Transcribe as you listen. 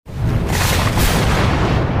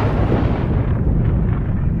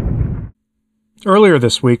Earlier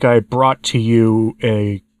this week, I brought to you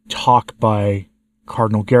a talk by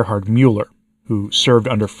Cardinal Muller, who served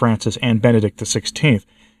under Francis and Benedict XVI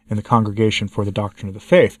in the Congregation for the Doctrine of the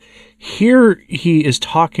Faith. Here he is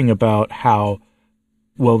talking about how,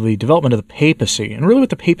 the development of the papacy, and really what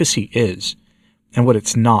the papacy is, and what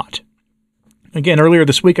it's not. Again, earlier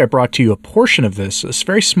this week, I brought to you a portion of this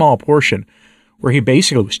very small portion, where he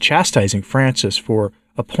basically was chastising Francis for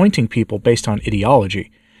appointing people based on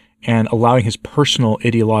ideology, and allowing his personal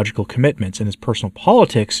ideological commitments and his personal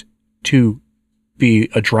politics to be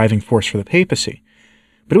a driving force for the papacy.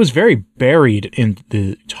 But it was very buried in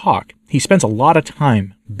the talk. He spends a lot of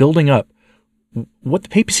time building up what the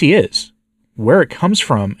papacy is, where it comes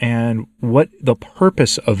from, and what the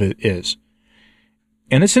purpose of it is.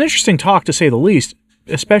 And it's an interesting talk, to say the least,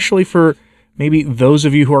 especially for maybe those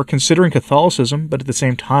of you who are considering Catholicism, but at the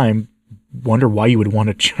same time wonder why you would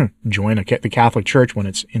want to join the Catholic Church when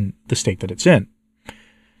it's in the state that it's in.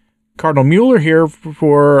 Cardinal Muller here,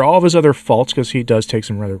 for all of his other faults, because he does take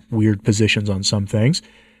some rather weird positions on some things,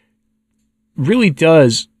 really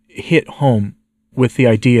does hit home with the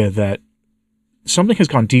idea that something has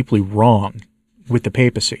gone deeply wrong with the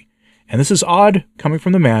papacy. And this is odd coming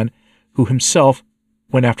from the man who himself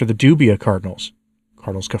went after the dubia cardinals,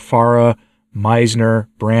 Cardinals Caffarra, Meisner,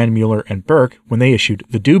 Brand, Muller, and Burke, when they issued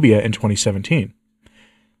the dubia in 2017.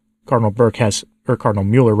 Cardinal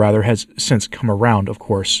Muller has since come around, of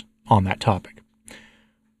course, on that topic.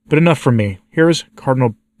 But enough from me. Here's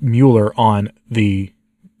Cardinal Muller on the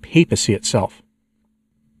papacy itself.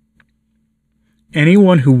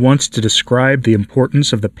 Anyone who wants to describe the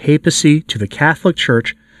importance of the papacy to the Catholic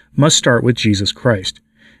Church must start with Jesus Christ.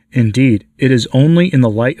 Indeed, it is only in the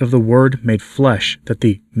light of the Word made flesh that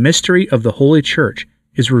the mystery of the Holy Church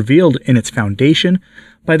is revealed in its foundation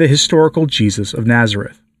by the historical Jesus of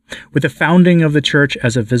Nazareth. With the founding of the Church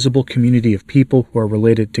as a visible community of people who are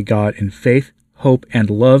related to God in faith, hope, and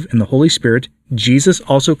love in the Holy Spirit, Jesus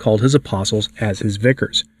also called his apostles as his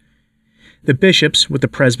vicars. The bishops, with the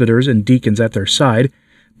presbyters and deacons at their side,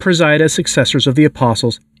 preside as successors of the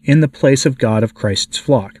apostles in the place of God of Christ's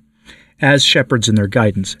flock, as shepherds in their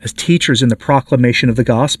guidance, as teachers in the proclamation of the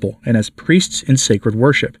gospel, and as priests in sacred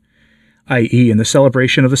worship, i.e. in the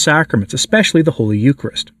celebration of the sacraments, especially the Holy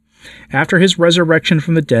Eucharist. After his resurrection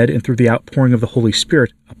from the dead and through the outpouring of the Holy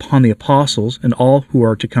Spirit upon the apostles and all who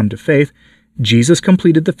are to come to faith, Jesus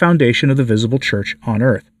completed the foundation of the visible church on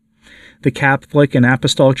earth. The Catholic and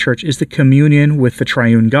Apostolic Church is the communion with the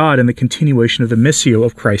triune God and the continuation of the missio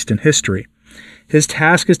of Christ in history. His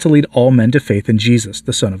task is to lead all men to faith in Jesus,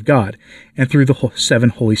 the Son of God, and through the 7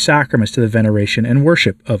 holy sacraments to the veneration and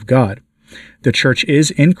worship of God. The Church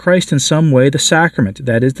is, in Christ in some way, the sacrament,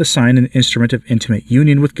 that is, the sign and instrument of intimate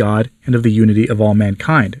union with God and of the unity of all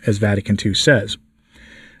mankind, as Vatican II says.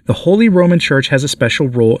 The Holy Roman Church has a special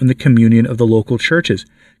role in the communion of the local churches,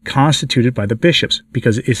 constituted by the bishops,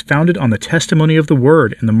 because it is founded on the testimony of the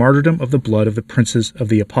Word and the martyrdom of the blood of the princes of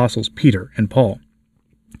the apostles Peter and Paul.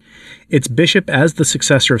 Its bishop, as the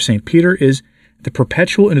successor of St. Peter, is the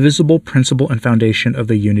perpetual invisible principle and foundation of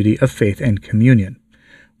the unity of faith and communion.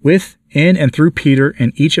 With, in, and through Peter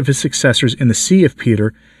and each of his successors in the see of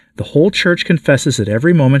Peter, the whole Church confesses at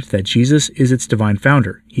every moment that Jesus is its divine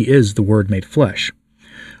founder. He is the Word made flesh.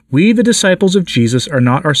 We, the disciples of Jesus, are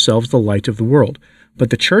not ourselves the light of the world, but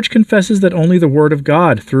the Church confesses that only the Word of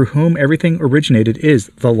God, through whom everything originated, is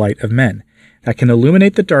the light of men, that can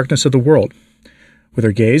illuminate the darkness of the world. With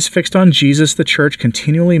her gaze fixed on Jesus, the Church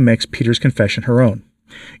continually makes Peter's confession her own.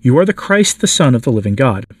 You are the Christ, the Son of the living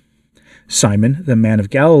God. Simon, the man of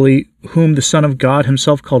Galilee, whom the Son of God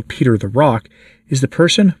himself called Peter the Rock, is the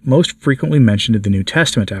person most frequently mentioned in the New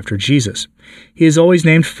Testament after Jesus. He is always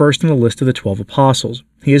named first in the list of the 12 apostles.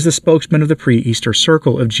 He is the spokesman of the pre-Easter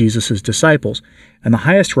circle of Jesus' disciples, and the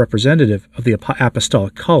highest representative of the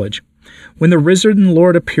Apostolic College. When the risen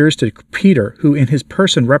Lord appears to Peter, who in his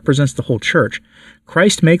person represents the whole Church,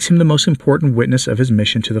 Christ makes him the most important witness of his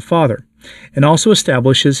mission to the Father, and also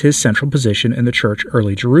establishes his central position in the Church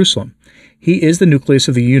early Jerusalem. He is the nucleus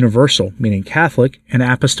of the universal, meaning Catholic, and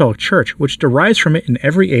Apostolic Church, which derives from it in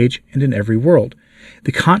every age and in every world.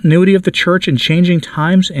 The continuity of the Church in changing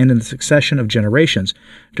times and in the succession of generations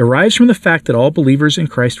derives from the fact that all believers in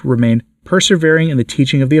Christ remain persevering in the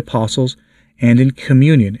teaching of the apostles and in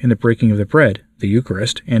communion in the breaking of the bread, the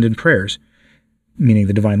Eucharist, and in prayers, meaning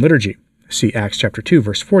the Divine Liturgy. See Acts chapter 2,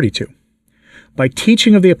 verse 42. By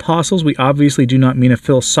teaching of the apostles, we obviously do not mean a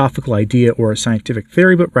philosophical idea or a scientific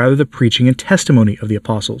theory, but rather the preaching and testimony of the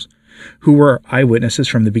apostles, who were eyewitnesses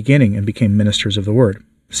from the beginning and became ministers of the Word.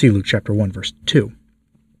 See Luke chapter 1, verse 2.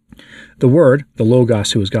 The Word, the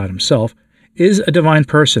Logos who is God himself, is a divine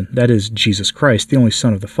person, that is, Jesus Christ, the only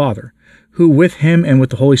Son of the Father, who with him and with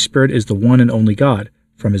the Holy Spirit is the one and only God.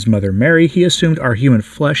 From his mother Mary, he assumed our human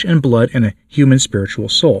flesh and blood and a human spiritual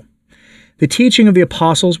soul. The teaching of the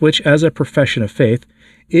apostles, which, as a profession of faith,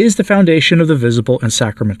 is the foundation of the visible and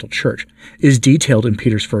sacramental church, is detailed in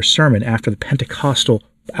Peter's first sermon after the Pentecostal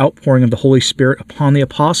outpouring of the Holy Spirit upon the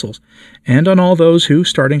apostles, and on all those who,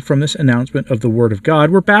 starting from this announcement of the Word of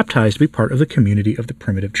God, were baptized to be part of the community of the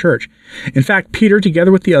primitive church. In fact, Peter,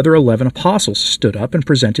 together with the other 11 apostles, stood up and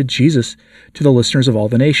presented Jesus to the listeners of all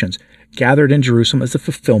the nations, gathered in Jerusalem as the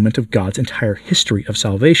fulfillment of God's entire history of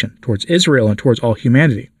salvation towards Israel and towards all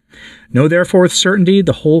humanity. Know therefore with certainty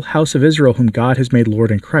the whole house of Israel whom God has made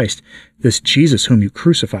Lord in Christ, this Jesus whom you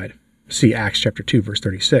crucified. See Acts chapter 2, verse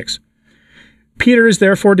 36. Peter is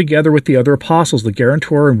therefore, together with the other apostles, the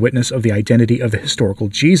guarantor and witness of the identity of the historical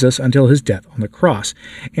Jesus until his death on the cross,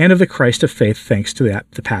 and of the Christ of faith thanks to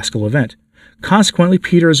the Paschal event. Consequently,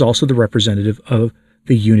 Peter is also the representative of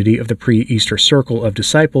the unity of the pre-Easter circle of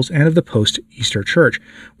disciples and of the post-Easter church,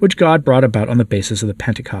 which God brought about on the basis of the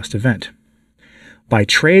Pentecost event. By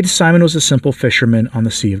trade, Simon was a simple fisherman on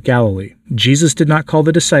the Sea of Galilee. Jesus did not call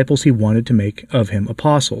the disciples he wanted to make of him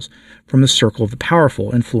apostles, from the circle of the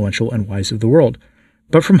powerful, influential, and wise of the world,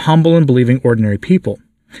 but from humble and believing ordinary people.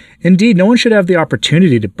 Indeed, no one should have the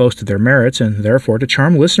opportunity to boast of their merits, and therefore to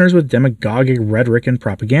charm listeners with demagogic rhetoric and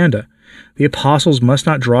propaganda. The apostles must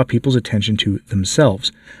not draw people's attention to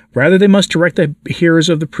themselves. Rather, they must direct the hearers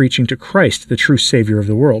of the preaching to Christ, the true Savior of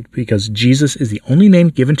the world, because Jesus is the only name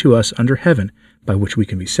given to us under heaven by which we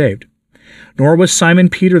can be saved. Nor was Simon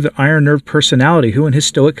Peter the iron-nerved personality who, in his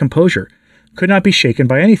stoic composure, could not be shaken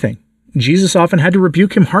by anything. Jesus often had to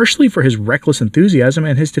rebuke him harshly for his reckless enthusiasm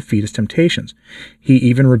and his defeatist temptations. He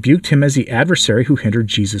even rebuked him as the adversary who hindered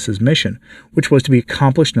Jesus' mission, which was to be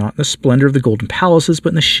accomplished not in the splendor of the golden palaces, but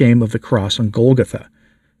in the shame of the cross on Golgotha.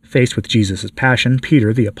 Faced with Jesus' passion,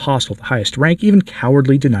 Peter, the apostle of the highest rank, even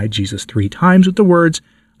cowardly denied Jesus 3 times with the words,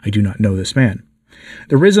 "I do not know this man."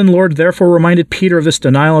 The risen Lord therefore reminded Peter of this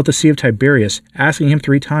denial at the Sea of Tiberias, asking him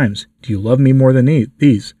 3 times, "Do you love me more than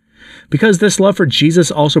these?" Because this love for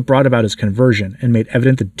Jesus also brought about his conversion and made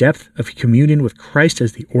evident the depth of communion with Christ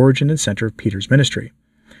as the origin and center of Peter's ministry.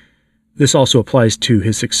 This also applies to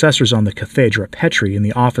his successors on the Cathedra Petri in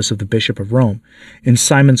the office of the Bishop of Rome. In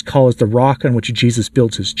Simon's call as the rock on which Jesus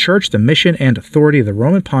builds his church, the mission and authority of the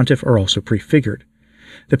Roman pontiff are also prefigured.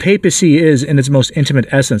 The papacy is, in its most intimate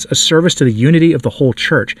essence, a service to the unity of the whole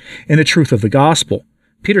church in the truth of the gospel.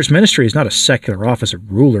 Peter's ministry is not a secular office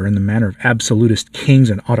of ruler in the manner of absolutist kings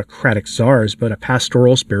and autocratic czars, but a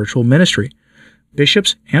pastoral spiritual ministry.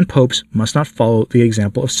 Bishops and popes must not follow the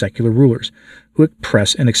example of secular rulers who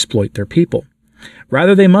oppress and exploit their people.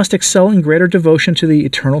 Rather, they must excel in greater devotion to the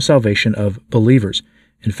eternal salvation of believers.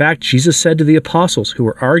 In fact, Jesus said to the apostles who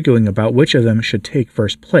were arguing about which of them should take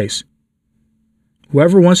first place,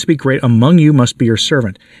 "Whoever wants to be great among you must be your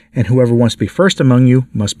servant, and whoever wants to be first among you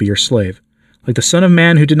must be your slave, like the Son of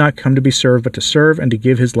Man who did not come to be served, but to serve and to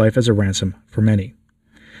give his life as a ransom for many."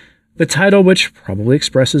 The title, which probably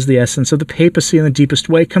expresses the essence of the papacy in the deepest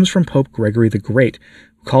way, comes from Pope Gregory the Great,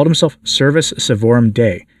 who called himself Servus Servorum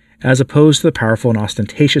Dei, as opposed to the powerful and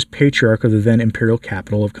ostentatious patriarch of the then imperial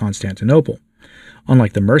capital of Constantinople.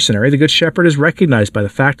 Unlike the mercenary, the Good Shepherd is recognized by the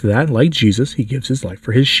fact that, like Jesus, he gives his life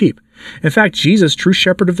for his sheep. In fact, Jesus, true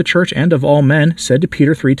shepherd of the church and of all men, said to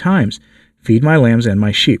Peter 3 times, "Feed my lambs and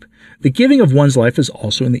my sheep." The giving of one's life is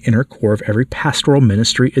also in the inner core of every pastoral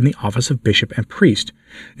ministry in the office of bishop and priest.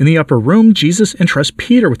 In the upper room, Jesus entrusts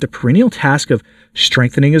Peter with the perennial task of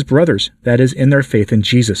strengthening his brothers, that is, in their faith in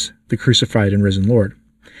Jesus, the crucified and risen Lord.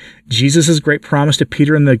 Jesus' great promise to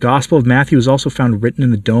Peter in the Gospel of Matthew is also found written in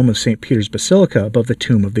the dome of St. Peter's Basilica above the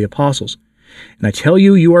tomb of the apostles. "And I tell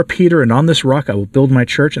you, you are Peter, and on this rock I will build my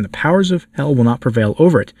church, and the powers of hell will not prevail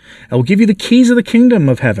over it. I will give you the keys of the kingdom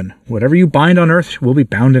of heaven. Whatever you bind on earth will be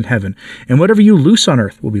bound in heaven, and whatever you loose on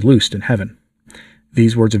earth will be loosed in heaven."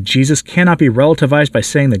 These words of Jesus cannot be relativized by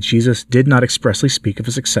saying that Jesus did not expressly speak of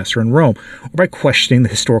a successor in Rome, or by questioning the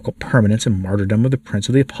historical permanence and martyrdom of the Prince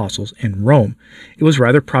of the Apostles in Rome. It was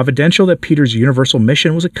rather providential that Peter's universal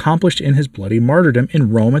mission was accomplished in his bloody martyrdom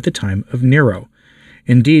in Rome at the time of Nero.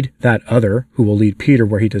 Indeed, that other, who will lead Peter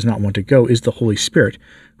where he does not want to go, is the Holy Spirit,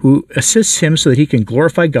 who assists him so that he can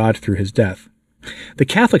glorify God through his death. The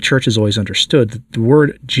Catholic Church has always understood that the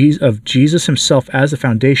word of Jesus himself as the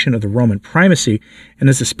foundation of the Roman primacy and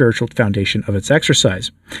as the spiritual foundation of its exercise.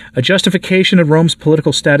 A justification of Rome's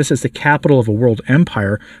political status as the capital of a world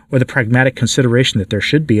empire, or the pragmatic consideration that there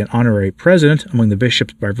should be an honorary president among the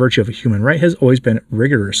bishops by virtue of a human right, has always been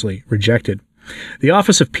rigorously rejected. The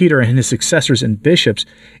office of Peter and his successors and bishops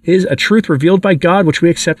is a truth revealed by God which we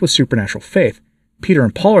accept with supernatural faith. Peter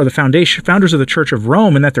and Paul are the founders of the Church of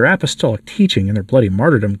Rome, and that their apostolic teaching and their bloody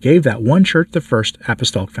martyrdom gave that one church the first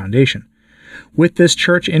apostolic foundation. With this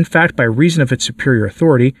church, in fact, by reason of its superior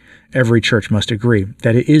authority, every church must agree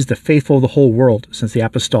that it is the faithful of the whole world, since the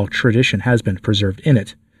apostolic tradition has been preserved in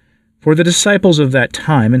it. For the disciples of that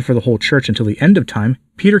time, and for the whole church until the end of time,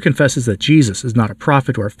 Peter confesses that Jesus is not a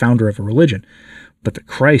prophet or a founder of a religion, but the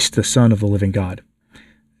Christ, the Son of the living God.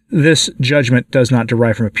 This judgment does not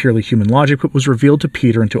derive from a purely human logic, but was revealed to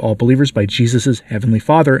Peter and to all believers by Jesus' heavenly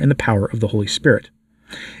Father in the power of the Holy Spirit.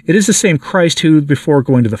 It is the same Christ who, before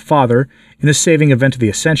going to the Father, in the saving event of the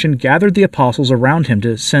Ascension, gathered the apostles around him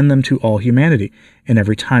to send them to all humanity, in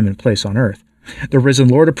every time and place on earth. The risen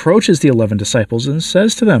Lord approaches the 11 disciples and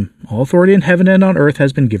says to them, "All authority in heaven and on earth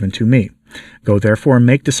has been given to me. Go therefore and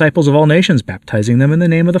make disciples of all nations, baptizing them in the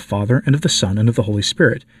name of the Father, and of the Son, and of the Holy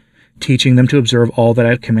Spirit, teaching them to observe all that I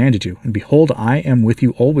have commanded you. And behold, I am with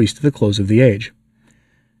you always to the close of the age."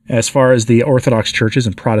 As far as the Orthodox churches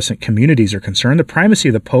and Protestant communities are concerned, the primacy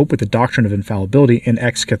of the Pope with the doctrine of infallibility in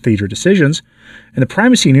ex cathedra decisions, and the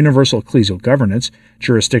primacy in universal ecclesial governance,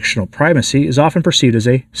 jurisdictional primacy, is often perceived as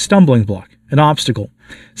a stumbling block, an obstacle,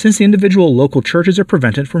 since the individual local churches are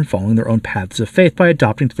prevented from following their own paths of faith by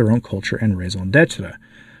adopting to their own culture and raison d'etre.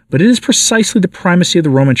 But it is precisely the primacy of the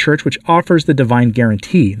Roman Church which offers the divine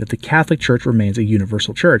guarantee that the Catholic Church remains a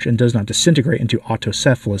universal church and does not disintegrate into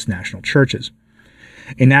autocephalous national churches.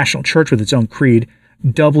 A national church with its own creed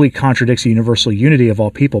doubly contradicts the universal unity of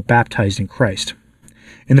all people baptized in Christ.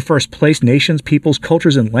 In the first place, nations, peoples,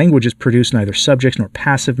 cultures, and languages produce neither subjects nor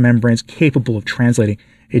passive membranes capable of translating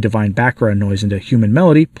a divine background noise into human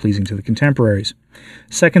melody pleasing to the contemporaries.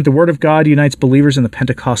 Second, the Word of God unites believers in the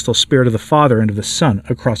Pentecostal Spirit of the Father and of the Son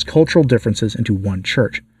across cultural differences into one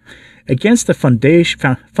church. Against the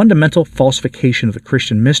fundamental falsification of the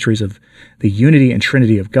Christian mysteries of the unity and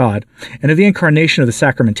Trinity of God, and of the incarnation of the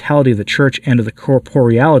sacramentality of the Church and of the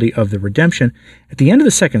corporeality of the redemption, at the end of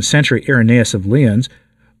the 2nd century, Irenaeus of Lyons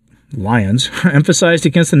emphasized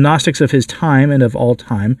against the Gnostics of his time and of all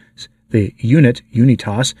time the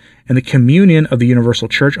unitas, and the communion of the universal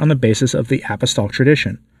Church on the basis of the apostolic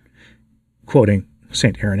tradition. Quoting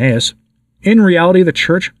St. Irenaeus, "In reality, the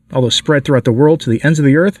Church, although spread throughout the world to the ends of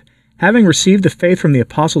the earth, having received the faith from the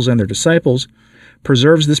apostles and their disciples,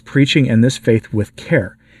 preserves this preaching and this faith with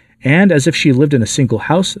care, and as if she lived in a single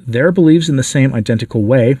house, there believes in the same identical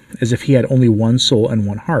way, as if he had only one soul and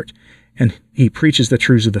one heart, and he preaches the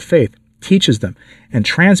truths of the faith, teaches them, and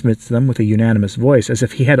transmits them with a unanimous voice, as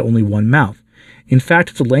if he had only one mouth. In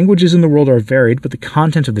fact, the languages in the world are varied, but the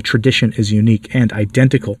content of the tradition is unique and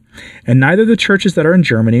identical, and neither the churches that are in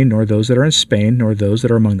Germany, nor those that are in Spain, nor those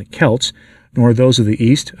that are among the Celts, nor those of the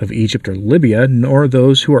east, of Egypt or Libya, nor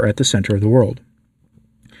those who are at the center of the world."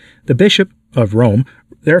 The Bishop of Rome,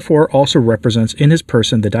 therefore, also represents in his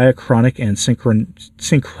person the diachronic and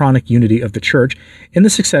synchronic unity of the Church in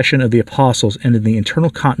the succession of the apostles and in the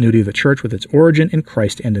internal continuity of the Church with its origin in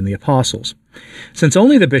Christ and in the apostles. Since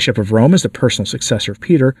only the Bishop of Rome is the personal successor of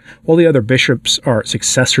Peter, while the other bishops are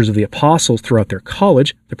successors of the apostles throughout their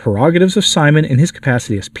college, the prerogatives of Simon in his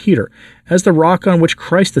capacity as Peter, as the rock on which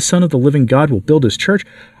Christ, the Son of the living God, will build his Church,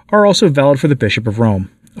 are also valid for the Bishop of Rome.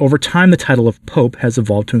 Over time, the title of Pope has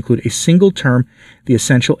evolved to include a single term, the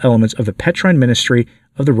essential elements of the Petrine ministry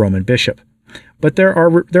of the Roman bishop. But there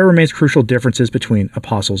remains crucial differences between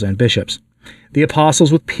apostles and bishops. The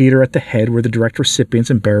apostles, with Peter at the head, were the direct recipients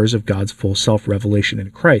and bearers of God's full self-revelation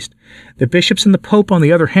in Christ. The bishops and the Pope, on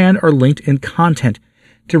the other hand, are linked in content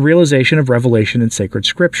to realization of revelation in sacred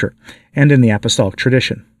scripture and in the apostolic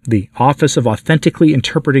tradition. The office of authentically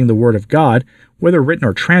interpreting the Word of God, whether written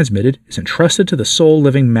or transmitted, is entrusted to the sole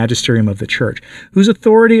living magisterium of the Church, whose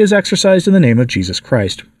authority is exercised in the name of Jesus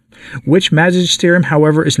Christ. Which magisterium,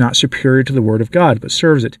 however, is not superior to the Word of God, but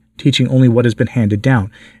serves it, teaching only what has been handed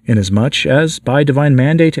down, inasmuch as, by divine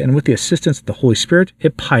mandate and with the assistance of the Holy Spirit,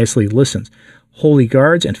 it piously listens, wholly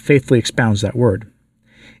guards, and faithfully expounds that Word.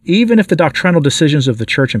 Even if the doctrinal decisions of the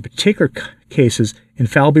Church in particular cases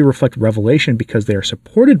infallibly reflect revelation because they are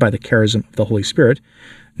supported by the charism of the Holy Spirit,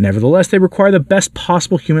 nevertheless they require the best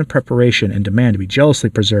possible human preparation and demand to be jealously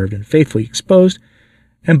preserved and faithfully exposed,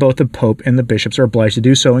 and both the Pope and the bishops are obliged to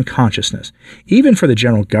do so in consciousness. Even for the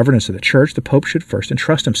general governance of the Church, the Pope should first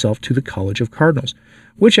entrust himself to the College of Cardinals,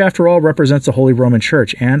 which after all represents the Holy Roman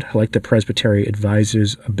Church and, like the presbytery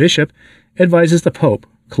advises a bishop, advises the Pope,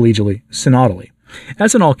 collegially, synodally.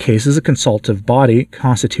 As in all cases, a consultative body,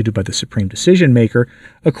 constituted by the supreme decision-maker,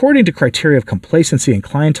 according to criteria of complacency and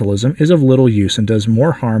clientelism, is of little use and does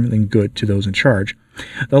more harm than good to those in charge.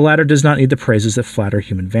 The latter does not need the praises that flatter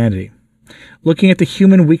human vanity. Looking at the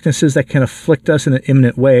human weaknesses that can afflict us in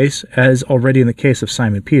imminent ways, as already in the case of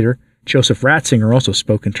Simon Peter, Joseph Ratzinger also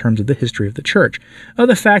spoke in terms of the history of the church, of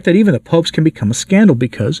the fact that even the popes can become a scandal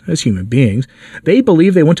because, as human beings, they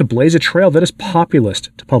believe they want to blaze a trail that is populist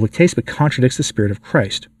to public taste but contradicts the spirit of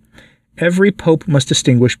Christ. Every pope must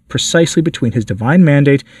distinguish precisely between his divine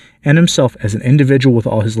mandate and himself as an individual with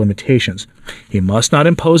all his limitations. He must not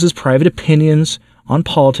impose his private opinions on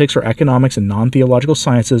politics or economics and non-theological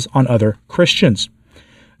sciences on other Christians.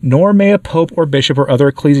 Nor may a pope or bishop or other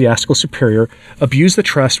ecclesiastical superior abuse the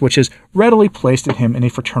trust which is readily placed in him in a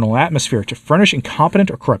fraternal atmosphere to furnish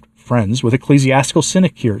incompetent or corrupt friends with ecclesiastical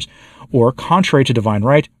sinecures, or, contrary to divine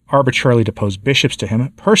right, arbitrarily depose bishops to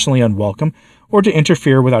him, personally unwelcome, or to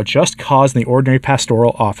interfere without just cause in the ordinary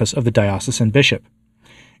pastoral office of the diocesan bishop.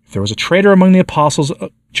 If there was a traitor among the apostles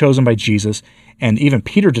chosen by Jesus, and even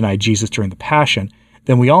Peter denied Jesus during the Passion,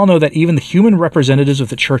 then we all know that even the human representatives of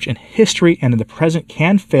the church in history and in the present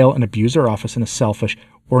can fail and abuse their office in a selfish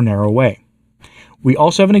or narrow way. We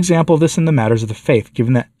also have an example of this in the matters of the faith,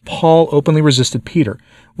 given that Paul openly resisted Peter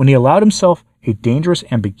when he allowed himself a dangerous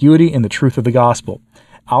ambiguity in the truth of the gospel.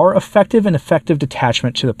 Our effective and effective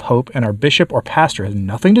detachment to the Pope and our bishop or pastor has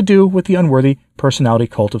nothing to do with the unworthy personality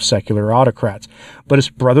cult of secular autocrats, but is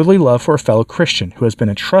brotherly love for a fellow Christian who has been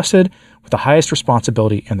entrusted with the highest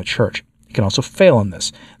responsibility in the church. It can also fail in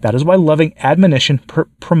this. That is why loving admonition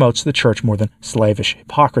promotes the church more than slavish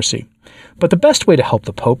hypocrisy. But the best way to help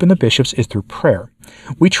the Pope and the bishops is through prayer.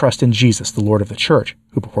 We trust in Jesus, the Lord of the church,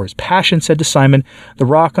 who before his passion said to Simon, the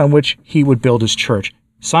rock on which he would build his church,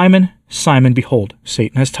 Simon, Simon, behold,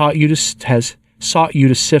 Satan has sought you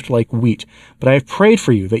to sift like wheat, but I have prayed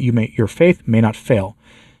for you that your faith may not fail.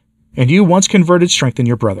 And you, once converted, strengthen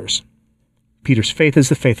your brothers. Peter's faith is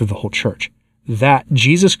the faith of the whole church. That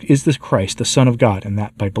Jesus is the Christ, the Son of God, and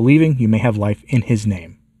that by believing you may have life in his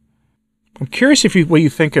name. I'm curious what you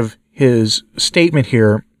think of his statement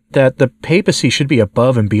here that the papacy should be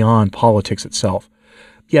above and beyond politics itself.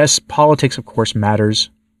 Yes, politics, of course,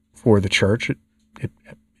 matters for the church. It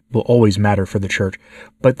will always matter for the church,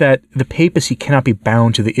 but that the papacy cannot be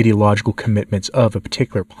bound to the ideological commitments of a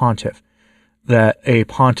particular pontiff, that a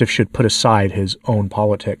pontiff should put aside his own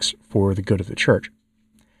politics for the good of the church.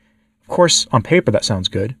 Of course, on paper that sounds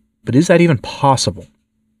good, but is that even possible?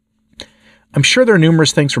 I'm sure there are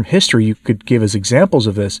numerous things from history you could give as examples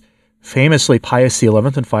of this. Famously, Pius XI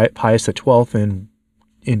and Pius XII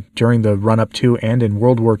during the run-up to and in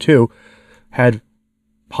World War II had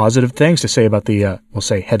positive things to say about the,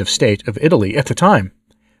 head of state of Italy at the time.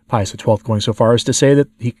 Pius XII going so far as to say that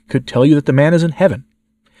he could tell you that the man is in heaven.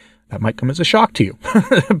 That might come as a shock to you,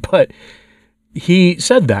 but he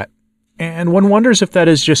said that. And one wonders if that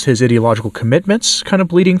is just his ideological commitments kind of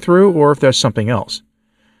bleeding through, or if there's something else.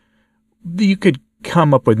 You could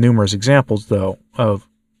come up with numerous examples, though, of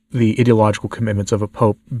the ideological commitments of a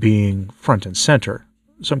pope being front and center.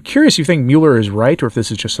 So I'm curious if you think Muller is right, or if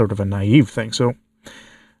this is just sort of a naive thing. So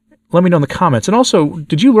let me know in the comments. And also,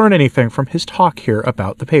 did you learn anything from his talk here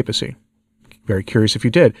about the papacy? Very curious if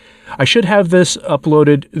you did. I should have this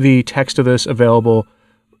uploaded, the text of this available,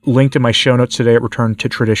 linked in my show notes today at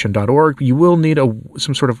returntotradition.org. You will need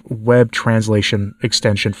some sort of web translation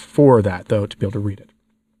extension for that, though, to be able to read it.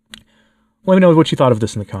 Let me know what you thought of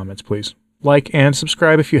this in the comments, please. Like and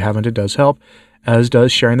subscribe if you haven't. It does help, as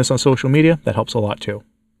does sharing this on social media. That helps a lot, too.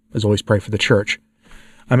 As always, pray for the church.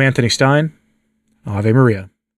 I'm Anthony Stein. Ave Maria.